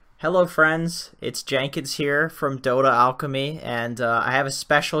Hello, friends. It's Jenkins here from Dota Alchemy, and I have a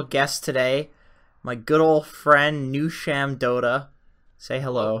special guest today, my good old friend Nusham Dota. Say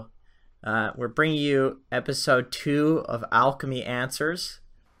hello. We're bringing you episode 2 of Alchemy Answers.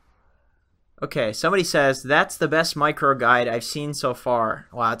 Okay, somebody says, that's the best micro guide I've seen so far.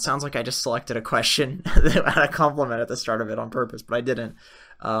 Wow, it sounds like I just selected a question that had a compliment at the start of it on purpose, but I didn't.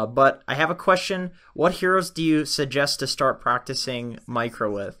 But I have a question. What heroes do you suggest to start practicing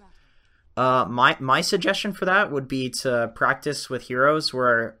micro with? My suggestion for that would be to practice with heroes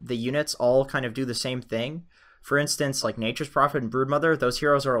where the units all kind of do the same thing. For instance, like Nature's Prophet and Broodmother, those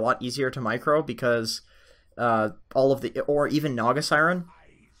heroes are a lot easier to micro because or even Naga Siren,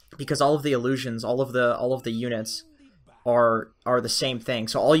 because all of the illusions, all of the units are the same thing.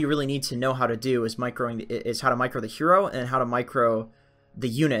 So all you really need to know how to do is how to micro the hero and how to micro the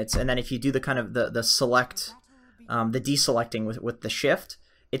units. And then if you do the kind of the select, the deselecting with the shift,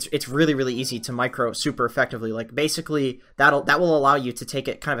 it's really, really easy to micro super effectively. Like basically that will allow you to take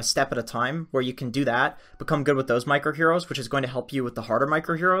it kind of a step at a time, where you can do that, become good with those micro heroes, which is going to help you with the harder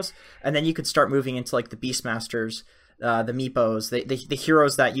micro heroes, and then you could start moving into like the Beastmasters, the Meepos, the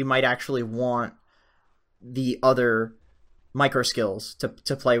heroes that you might actually want the other micro skills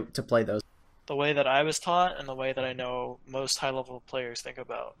to play those. The way that I was taught and the way that I know most high level players think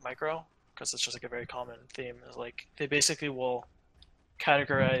about micro, because it's just like a very common theme, is like they basically will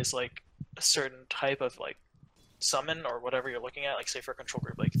categorize like a certain type of like summon or whatever you're looking at. Like say for a control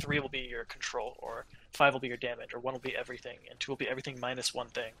group, like 3 will be your control, or 5 will be your damage, or 1 will be everything, and 2 will be everything minus one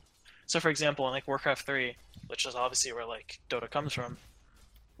thing. So for example, in like Warcraft 3, which is obviously where like Dota comes from,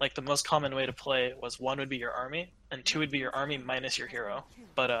 like the most common way to play was 1 would be your army, and 2 would be your army minus your hero.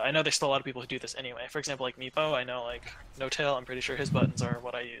 But I know there's still a lot of people who do this anyway. For example, like Meepo, I know like No Tail, I'm pretty sure his buttons are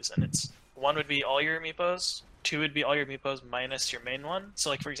what I use, and it's 1 would be all your Meepos, 2 would be all your Meepos minus your main one.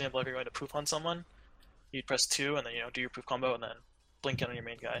 So like for example, if you're going to poof on someone, you'd press 2 and then do your poof combo and then blink in on your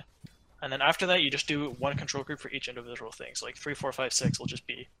main guy. And then after that, you just do 1 control group for each individual thing. So like 3, 4, 5, 6 will just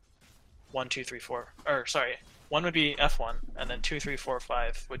be 1, 2, 3, 4. Or sorry, 1 would be F1, and then 2, 3, 4,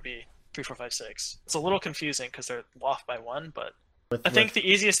 5 would be 3, 4, 5, 6. It's a little confusing because they're off by 1, but I think the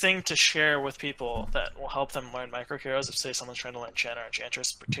easiest thing to share with people that will help them learn micro heroes, if say someone's trying to learn Chan or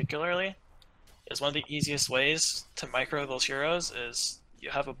Enchantress particularly, is one of the easiest ways to micro those heroes is you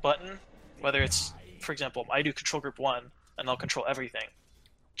have a button, whether it's, for example, I do control group 1 and I'll control everything.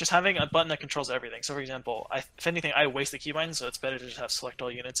 Just having a button that controls everything. So for example, if anything, I waste the keybind, so it's better to just have select all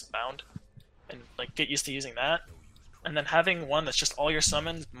units bound and like get used to using that. And then having one that's just all your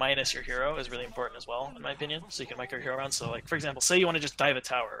summons minus your hero is really important as well, in my opinion, so you can micro your hero around. So like, for example, say you want to just dive a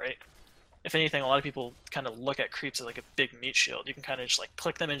tower, right? If anything, a lot of people kind of look at creeps as like a big meat shield. You can kind of just like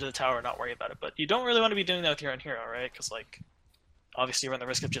click them into the tower and not worry about it. But you don't really want to be doing that with your own hero, right? Because like, obviously you run the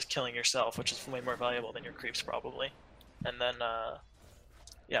risk of just killing yourself, which is way more valuable than your creeps probably. And then,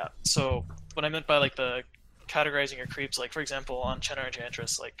 yeah, so what I meant by like the categorizing your creeps, like for example, on Chen or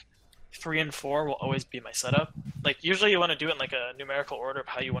Enchantress, like 3 and 4 will always be my setup. Like usually you want to do it in like a numerical order of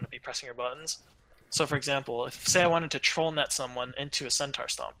how you want to be pressing your buttons. So for example, if say I wanted to troll net someone into a Centaur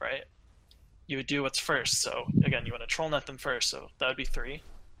Stomp, right? You would do what's first. So again, you want to troll net them first, so that would be 3.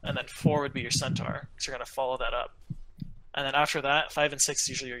 And then 4 would be your Centaur, so you're going to follow that up. And then after that, 5 and 6 is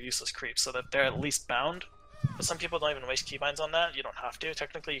usually your useless creeps, so that they're at least bound. But some people don't even waste keybinds on that. You don't have to.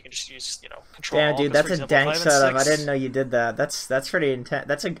 Technically, you can just use, control. Yeah, all, dude, 'cause, that's for a example, dank 5 and setup. I 6 didn't know you did that. That's pretty intense.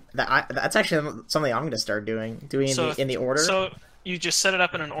 That's actually something I'm gonna start doing. So In the order. So you just set it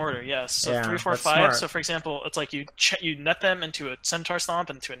up in an order, yes. So Yeah, 3, 4, that's 5. smart. So for example, it's like you net them into a Centaur Stomp,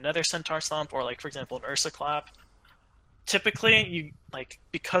 into another Centaur Stomp, or like for example an Ursa Clap. Typically, you like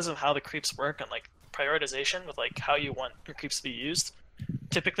because of how the creeps work and like prioritization with like how you want your creeps to be used.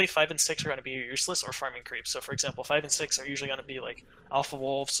 Typically, 5 and 6 are going to be useless or farming creeps. So for example, 5 and 6 are usually going to be like Alpha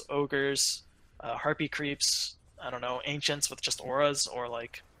Wolves, Ogres, Harpy creeps. I don't know, Ancients with just auras, or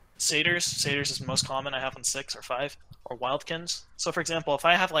like Satyrs. Satyrs is most common I have on 6 or 5, or Wildkins. So for example, if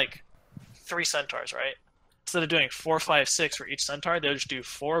I have like 3 Centaurs, right? Instead of doing 4, 5, 6 for each Centaur, they'll just do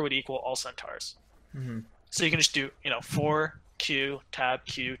 4 would equal all Centaurs. Mm-hmm. So you can just do, 4, Q, tab,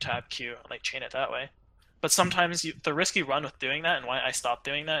 Q, tab, Q, and like chain it that way. But sometimes the risk you run with doing that, and why I stopped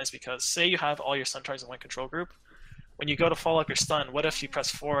doing that, is because say you have all your Centaurs in one control group, when you go to follow up your stun, what if you press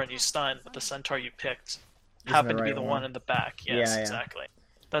 4 and you stun, but the Centaur you picked happened to be the one in the back? Yes, Yeah. exactly.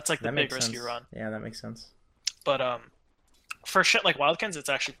 That's like the big risk you run. Yeah, that makes sense. But for shit like Wildkins,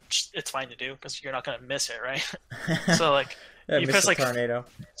 it's fine to do because you're not gonna miss it, right? So like Yeah, you miss press the like tornado.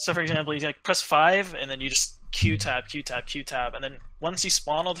 So for example, you like press 5 and then you just Q tab, Q tab, Q tab, and then once you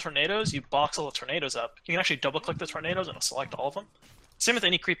spawn all the tornadoes, you box all the tornadoes up. You can actually double click the tornadoes and it'll select all of them. Same with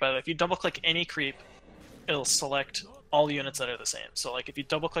any creep, by the way. If you double click any creep, it'll select all the units that are the same. So like if you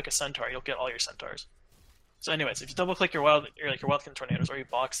double click a centaur, you'll get all your centaurs. So anyways, if you double click your wildkin tornadoes or you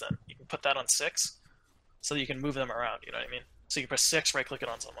box them, you can put that on 6 so that you can move them around, you know what I mean? So you can press 6, right click it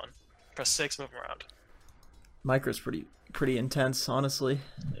on someone. Press 6, move them around. Micro's pretty intense, honestly.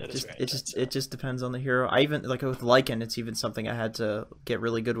 It just depends on the hero. I even like with Lycan, it's even something I had to get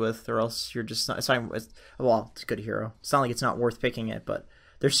really good with, or else you're just not. It's a good hero. It's not like it's not worth picking it, but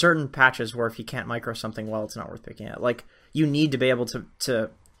there's certain patches where if you can't micro something well, it's not worth picking it. Like you need to be able to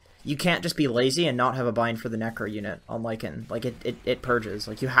you can't just be lazy and not have a bind for the Necro unit on Lycan. Like it purges.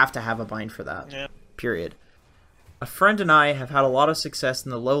 Like you have to have a bind for that. Yeah. Period. A friend and I have had a lot of success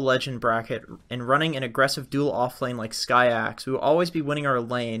in the low legend bracket in running an aggressive dual offlane like Skyaxe. We will always be winning our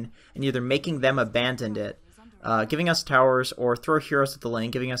lane and either making them abandon it, giving us towers, or throw heroes at the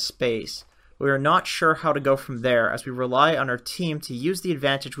lane, giving us space. We are not sure how to go from there as we rely on our team to use the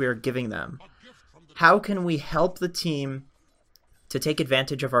advantage we are giving them. How can we help the team to take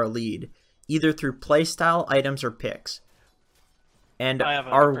advantage of our lead, either through playstyle, items, or picks? And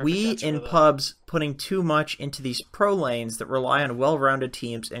are we in pubs putting too much into these pro lanes that rely on well-rounded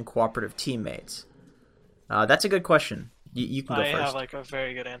teams and cooperative teammates? That's a good question. You can go first. I have like a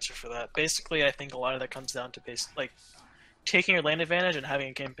very good answer for that. Basically, I think a lot of that comes down to taking your lane advantage and having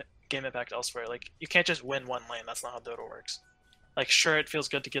a game impact elsewhere. Like you can't just win one lane. That's not how Dota works. Like sure, it feels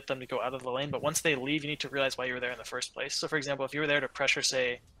good to get them to go out of the lane, but once they leave, you need to realize why you were there in the first place. So for example, if you were there to pressure,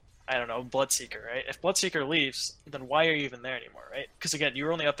 say, I don't know, Bloodseeker, right? If Bloodseeker leaves, then why are you even there anymore, right? Because again, you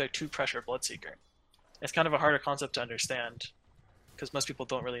were only up there to pressure Bloodseeker. It's kind of a harder concept to understand, because most people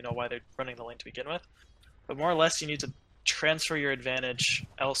don't really know why they're running the lane to begin with. But more or less, you need to transfer your advantage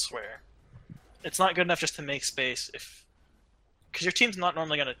elsewhere. It's not good enough just to make space, because your team's not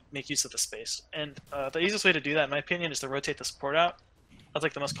normally going to make use of the space. And the easiest way to do that, in my opinion, is to rotate the support out. That's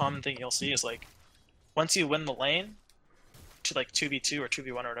like the most common thing you'll see is like, once you win the lane, to like 2v2 or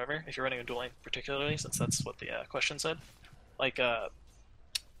 2v1 or whatever, if you're running a dual lane particularly, since that's what the question said. Like,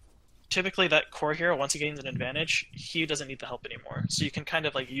 typically that core hero, once he gains an advantage, he doesn't need the help anymore. So you can kind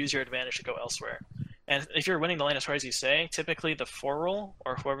of like use your advantage to go elsewhere. And if you're winning the lane as far as you say, typically the 4 role,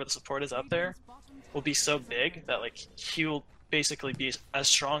 or whoever the support is up there, will be so big that like he will basically be as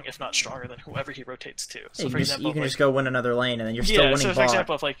strong, if not stronger, than whoever he rotates to. So for example, you can just go win another lane and then you're still winning so for bot.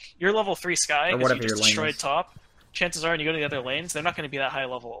 example, if like you're level 3 Sky, because you just destroyed is. top, chances are when you go to the other lanes, they're not going to be that high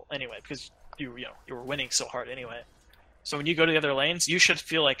level anyway, because you were winning so hard anyway. So when you go to the other lanes, you should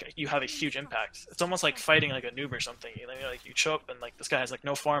feel like you have a huge impact. It's almost like fighting like a noob or something. You know, like you show up and like this guy has like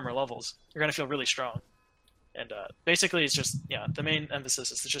no farm or levels. You're going to feel really strong. And basically, it's just the main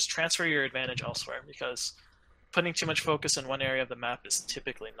emphasis is to just transfer your advantage elsewhere, because putting too much focus in one area of the map is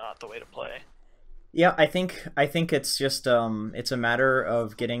typically not the way to play. Yeah, I think it's just it's a matter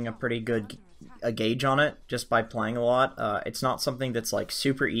of getting a pretty good gauge on it just by playing a lot. It's not something that's like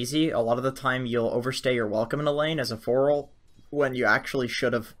super easy. A lot of the time you'll overstay your welcome in a lane as a 4-roll when you actually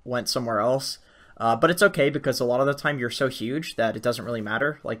should have went somewhere else. But it's okay, because a lot of the time you're so huge that it doesn't really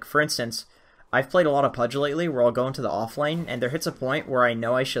matter. Like for instance, I've played a lot of Pudge lately where I'll go into the off lane and there hits a point where I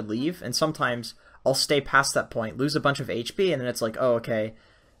know I should leave, and sometimes I'll stay past that point, lose a bunch of HP, and then it's like, oh okay,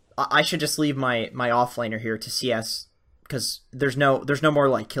 I should just leave my off laner here to CS, because there's no more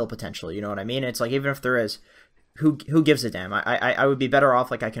like kill potential, you know what I mean? It's like, even if there is, who gives a damn? I would be better off,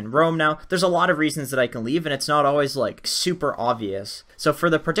 like I can roam now. There's a lot of reasons that I can leave, and it's not always like super obvious. So for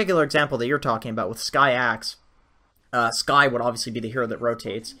the particular example that you're talking about with Skyaxe, Sky would obviously be the hero that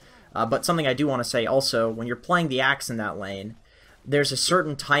rotates. But something I do want to say also, when you're playing the Axe in that lane, there's a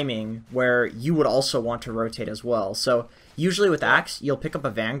certain timing where you would also want to rotate as well. So usually with Axe, you'll pick up a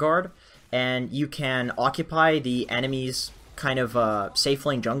Vanguard, and you can occupy the enemy's kind of safe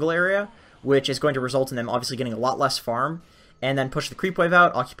lane jungle area, which is going to result in them obviously getting a lot less farm, and then push the creep wave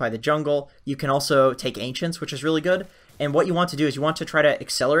out, occupy the jungle. You can also take Ancients, which is really good. And what you want to do is you want to try to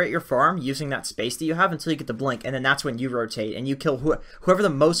accelerate your farm using that space that you have until you get the blink, and then that's when you rotate and you kill whoever the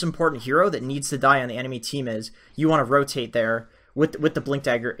most important hero that needs to die on the enemy team is. You want to rotate there with the blink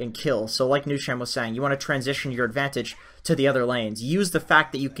dagger and kill. So like Nusham was saying, you want to transition your advantage to the other lanes. Use the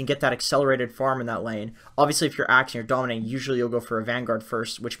fact that you can get that accelerated farm in that lane. Obviously, if you're Axe and you're dominating, usually you'll go for a Vanguard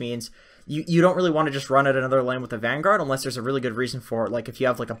first, which means you don't really want to just run at another lane with a Vanguard unless there's a really good reason for it. Like if you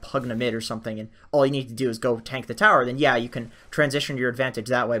have like a Pugna mid or something and all you need to do is go tank the tower, then yeah, you can transition your advantage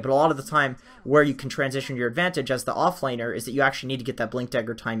that way. But a lot of the time where you can transition your advantage as the offlaner is that you actually need to get that blink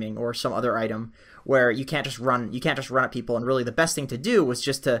dagger timing or some other item where you can't just run at people. And really the best thing to do was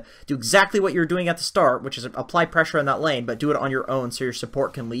just to do exactly what you're doing at the start, which is apply pressure on that lane, but do it on your own so your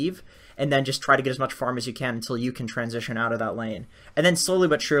support can leave. and then just try to get as much farm as you can until you can transition out of that lane. And then slowly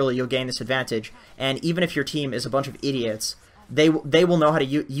but surely you'll gain this advantage, and even if your team is a bunch of idiots, they will know how to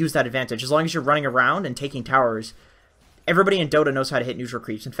use that advantage. As long as you're running around and taking towers, everybody in Dota knows how to hit neutral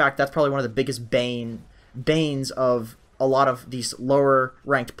creeps. In fact, that's probably one of the biggest banes of a lot of these lower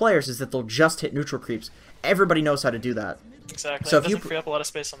ranked players, is that they'll just hit neutral creeps. Everybody knows how to do that. Exactly. So it doesn't free up a lot of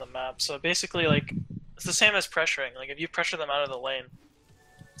space on the map. So basically, like, it's the same as pressuring. Like, if you pressure them out of the lane,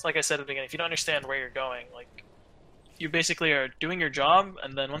 it's like I said at the beginning, if you don't understand where you're going, like, you basically are doing your job,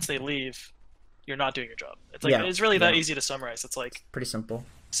 and then once they leave, you're not doing your job. It's like, it's really that easy to summarize. It's like, pretty simple.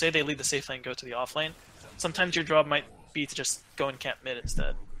 Say they leave the safe lane, go to the off lane. Sometimes your job might be to just go and camp mid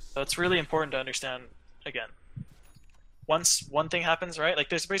instead. So it's really important to understand, again, once one thing happens, right, like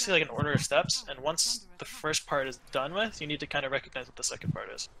there's basically like an order of steps, and once the first part is done with, you need to kind of recognize what the second part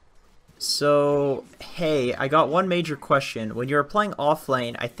is. So, hey, I got one major question. When you're playing off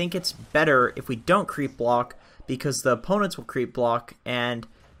lane, I think it's better if we don't creep block, because the opponents will creep block, and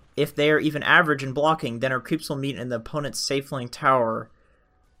if they are even average in blocking, then our creeps will meet in the opponent's safe lane tower.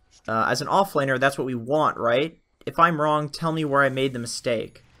 As an offlaner, that's what we want, right? If I'm wrong, tell me where I made the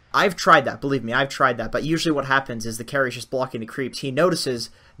mistake. I've tried that, believe me, I've tried that, but usually what happens is the carry's just blocking the creeps. He notices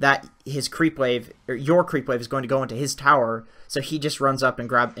that his creep wave, or your creep wave, is going to go into his tower, so he just runs up and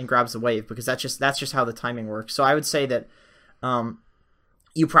grabs the wave, because that's just how the timing works. So I would say that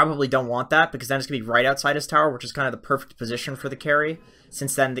you probably don't want that, because then it's going to be right outside his tower, which is kind of the perfect position for the carry,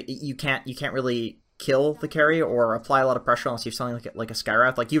 since then you can't really kill the carry or apply a lot of pressure unless you have something like a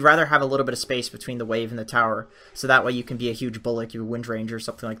Skywrath. Like, you'd rather have a little bit of space between the wave and the tower, so that way you can be a huge bullet, you Wind Ranger or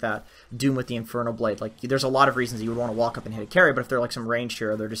something like that, Doom with the Infernal Blade. Like, there's a lot of reasons you would want to walk up and hit a carry, but if they're like some ranged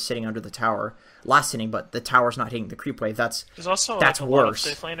hero, they're just sitting under the tower, last hitting, but the tower's not hitting the creep wave, that's There's also that's like a worse. lot of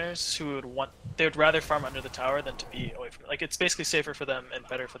safe laners who would rather farm under the tower than to be away from it. Like, it's basically safer for them and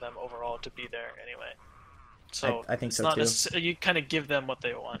better for them overall to be there anyway. So I think it's so not too. You kind of give them what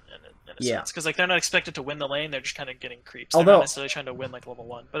they want in a Yeah. sense, because like they're not expected to win the lane; they're just kind of getting creeps. Although- They're not necessarily trying to win like level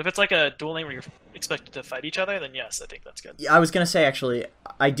 1. But if it's like a dual lane where you're expected to fight each other, then yes, I think that's good. I was going to say, actually,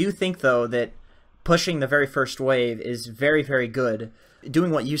 I do think, though, that pushing the very first wave is very, very good.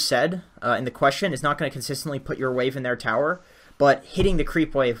 Doing what you said in the question is not going to consistently put your wave in their tower, but hitting the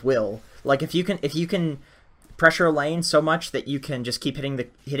creep wave will. Like, if you can pressure a lane so much that you can just keep hitting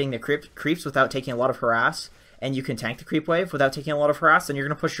the creeps without taking a lot of harass, and you can tank the creep wave without taking a lot of harass, then you're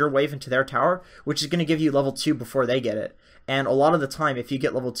going to push your wave into their tower, which is going to give you level 2 before they get it. And a lot of the time, if you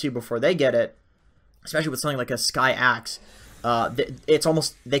get level 2 before they get it, especially with something like a Sky Axe, it's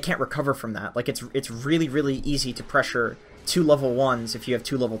almost, they can't recover from that. Like, it's really, really easy to pressure 2 level 1s if you have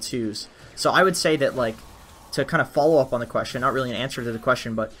 2 level 2s. So I would say that, like, to kind of follow up on the question, not really an answer to the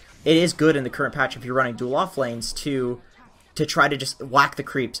question, but it is good in the current patch if you're running dual off lanes to try to just whack the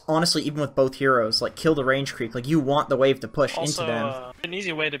creeps. Honestly, even with both heroes, like, kill the range creep. Like, you want the wave to push Also, into them. an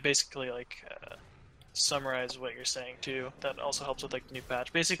easy way to basically like summarize what you're saying too, that also helps with like the new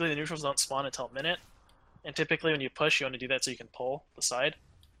patch. Basically, the neutrals don't spawn until a minute, and typically when you push, you want to do that so you can pull the side.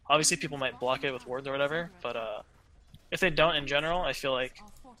 Obviously, people might block it with wards or whatever, but if they don't in general, I feel like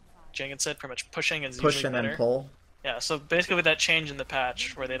Jenkins said pretty much pushing is Push usually and better. then pull. Yeah, so basically with that change in the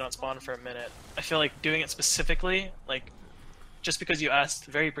patch where they don't spawn for a minute, I feel like doing it specifically, like, just because you asked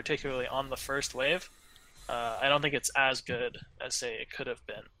very particularly on the first wave, I don't think it's as good as, say, it could have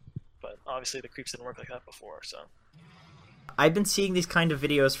been. But obviously the creeps didn't work like that before, so. I've been seeing these kind of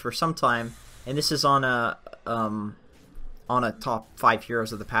videos for some time, and this is on a top 5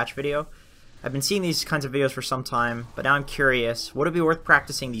 heroes of the patch video. I've been seeing these kinds of videos for some time, but now I'm curious, would it be worth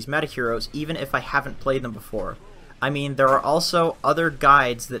practicing these meta heroes even if I haven't played them before? I mean, there are also other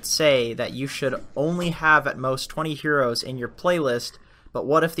guides that say that you should only have at most 20 heroes in your playlist, but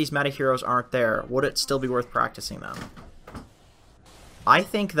what if these meta heroes aren't there? Would it still be worth practicing them? I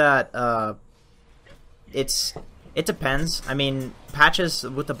think that it depends. I mean, patches,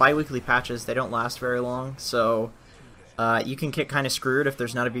 with the bi-weekly patches, they don't last very long, so you can get kind of screwed if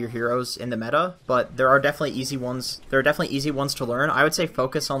there's none of your heroes in the meta, but there are definitely easy ones. There are definitely easy ones to learn. I would say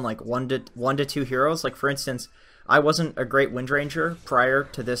focus on like one to two heroes. Like, for instance, I wasn't a great Wind Ranger prior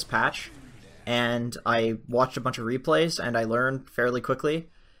to this patch, and I watched a bunch of replays and I learned fairly quickly.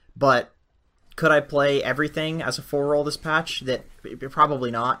 But could I play everything as a 4-roll this patch? That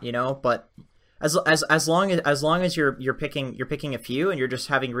probably not, you know. But as long as you're picking a few and you're just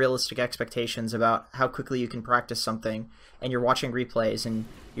having realistic expectations about how quickly you can practice something, and you're watching replays and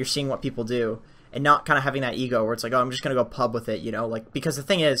you're seeing what people do, and not kind of having that ego where it's like, oh, I'm just gonna go pub with it, you know. Like, because the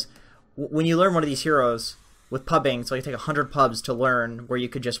thing is, when you learn one of these heroes with pubbing, it's like it take 100 pubs to learn, where you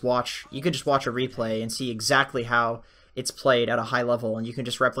could just watch a replay and see exactly how it's played at a high level, and you can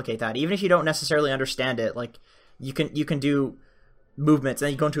just replicate that. Even if you don't necessarily understand it, like you can do movements, and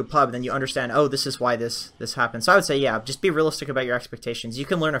then you go into a pub, and then you understand, oh, this is why this happens. So I would say, yeah, just be realistic about your expectations. You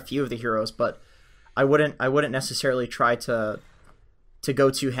can learn a few of the heroes, but I wouldn't necessarily try to go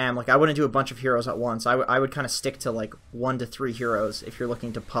too ham. Like, I wouldn't do a bunch of heroes at once. I would kind of stick to like 1 to 3 heroes if you're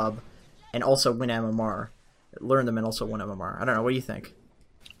looking to pub and also win MMR. Learn them and also win MMR. I don't know. What do you think?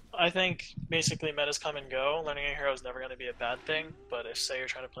 I think basically metas come and go. Learning a hero is never going to be a bad thing, but if, say, you're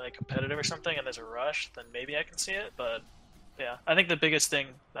trying to play competitive or something and there's a rush, then maybe I can see it. But yeah, I think the biggest thing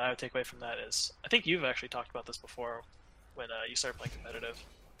that I would take away from that is, I think you've actually talked about this before when you started playing competitive.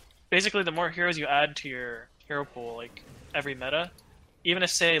 Basically, the more heroes you add to your hero pool, like every meta, even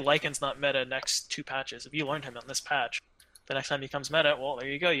if, say, Lycan's not meta next 2 patches, if you learned him on this patch, the next time he comes meta, well, there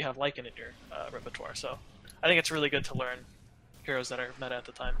you go, you have Lycan in your repertoire. So I think it's really good to learn heroes that are meta at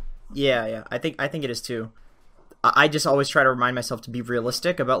the time. Yeah, I think it is too. I just always try to remind myself to be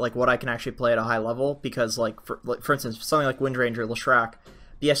realistic about like what I can actually play at a high level, because like for instance, something like Windranger, Leshrac,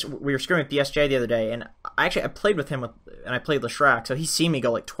 we were screaming with BSJ the other day, and I played with him and I played Leshrac, so he's seen me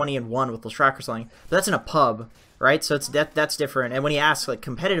go like 20-1 with Leshrac or something, but that's in a pub, right? So that's different. And when he asks like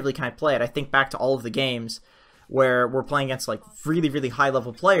competitively can I play it, I think back to all of the games where we're playing against like really, really high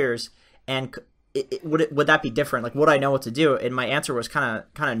level players, and would that be different? Like, would I know what to do? And my answer was kind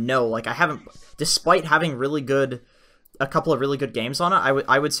of no. Like, I haven't, despite having a couple of really good games on it,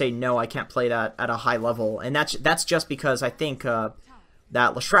 I would say no, I can't play that at a high level. And that's just because I think that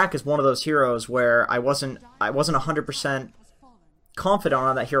Leshrac is one of those heroes where I wasn't 100% confident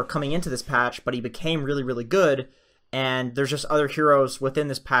on that hero coming into this patch, but he became really, really good. And there's just other heroes within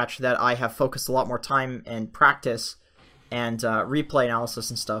this patch that I have focused a lot more time and practice and replay analysis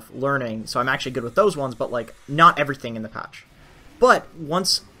and stuff, learning. So I'm actually good with those ones, but like not everything in the patch. But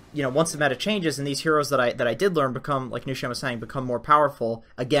once the meta changes and these heroes that I did learn become, like Nusham was saying, become more powerful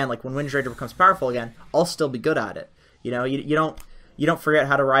again, like when Windranger becomes powerful again, I'll still be good at it. You know, you don't forget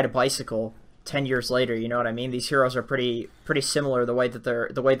how to ride a bicycle 10 years later, you know what I mean? These heroes are pretty similar the way that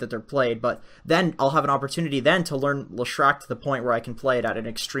they're played, but then I'll have an opportunity then to learn Leshrac to the point where I can play it at an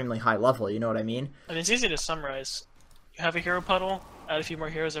extremely high level, you know what I mean? And it's easy to summarize. You have a hero puddle, add a few more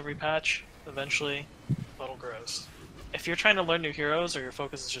heroes every patch, eventually the puddle grows. If you're trying to learn new heroes, or your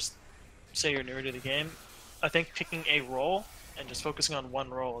focus is just, say you're newer to the game, I think picking a role and just focusing on one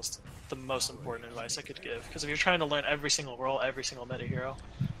role is the most important advice I could give. Because if you're trying to learn every single role, every single meta hero,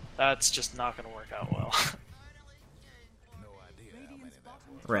 that's just not going to work out well.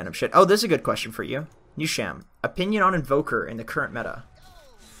 Random shit. Oh, this is a good question for you. Nusham, opinion on Invoker in the current meta?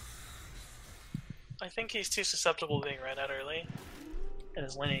 I think he's too susceptible to being ran out early, and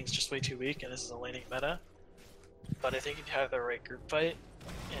his laning is just way too weak, and this is a laning meta. But I think if you have the right group fight,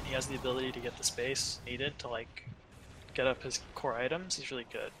 and he has the ability to get the space needed to like get up his core items, he's really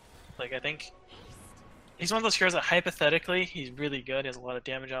good. Like, I think he's one of those heroes that hypothetically he's really good. He has a lot of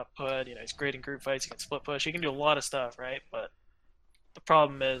damage output. You know, he's great in group fights. He can split push. He can do a lot of stuff, right? But the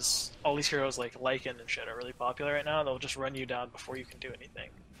problem is all these heroes like Lycan and shit are really popular right now. They'll just run you down before you can do anything.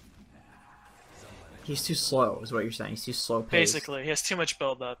 He's too slow, is what you're saying. He's too slow paced. Basically, he has too much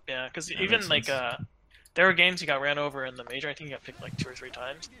build up. Yeah, because even like there were games he got ran over in the major. I think he got picked like 2 or 3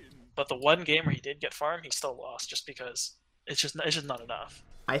 times. But the one game where he did get farm, he still lost just because it's just not enough.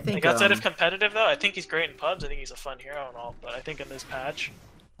 I think like, outside of competitive though, I think he's great in pubs. I think he's a fun hero and all. But I think in this patch,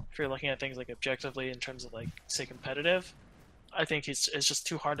 if you're looking at things like objectively in terms of like say competitive, I think it's just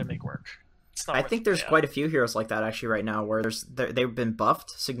too hard to make work. It's not. I think there's quite a few heroes like that actually right now where they've been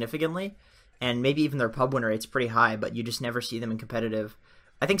buffed significantly, and maybe even their pub win rate's pretty high, but you just never see them in competitive.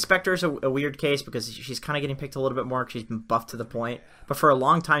 I think Spectre's a weird case because she's kind of getting picked a little bit more because she's been buffed to the point. But for a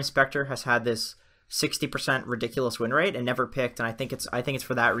long time, Spectre has had this 60% ridiculous win rate and never picked, and I think it's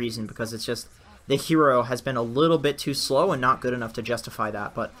for that reason, because it's just the hero has been a little bit too slow and not good enough to justify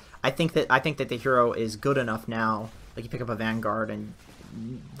that. But I think that the hero is good enough now. Like, you pick up a Vanguard, and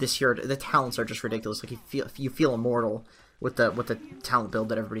this hero, the talents are just ridiculous. Like, you feel immortal with the talent build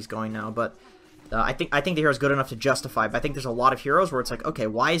that everybody's going now. But I think the hero's good enough to justify. But I think there's a lot of heroes where it's like, okay,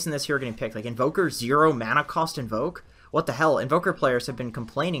 why isn't this hero getting picked? Like Invoker, 0 mana cost Invoke. What the hell? Invoker players have been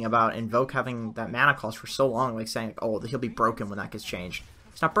complaining about Invoke having that mana cost for so long, like saying, oh, he'll be broken when that gets changed.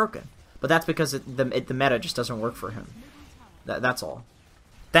 It's not broken, but that's because the meta just doesn't work for him. That's all.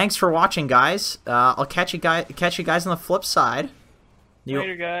 Thanks for watching, guys. I'll catch you guys on the flip side.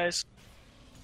 Later, guys.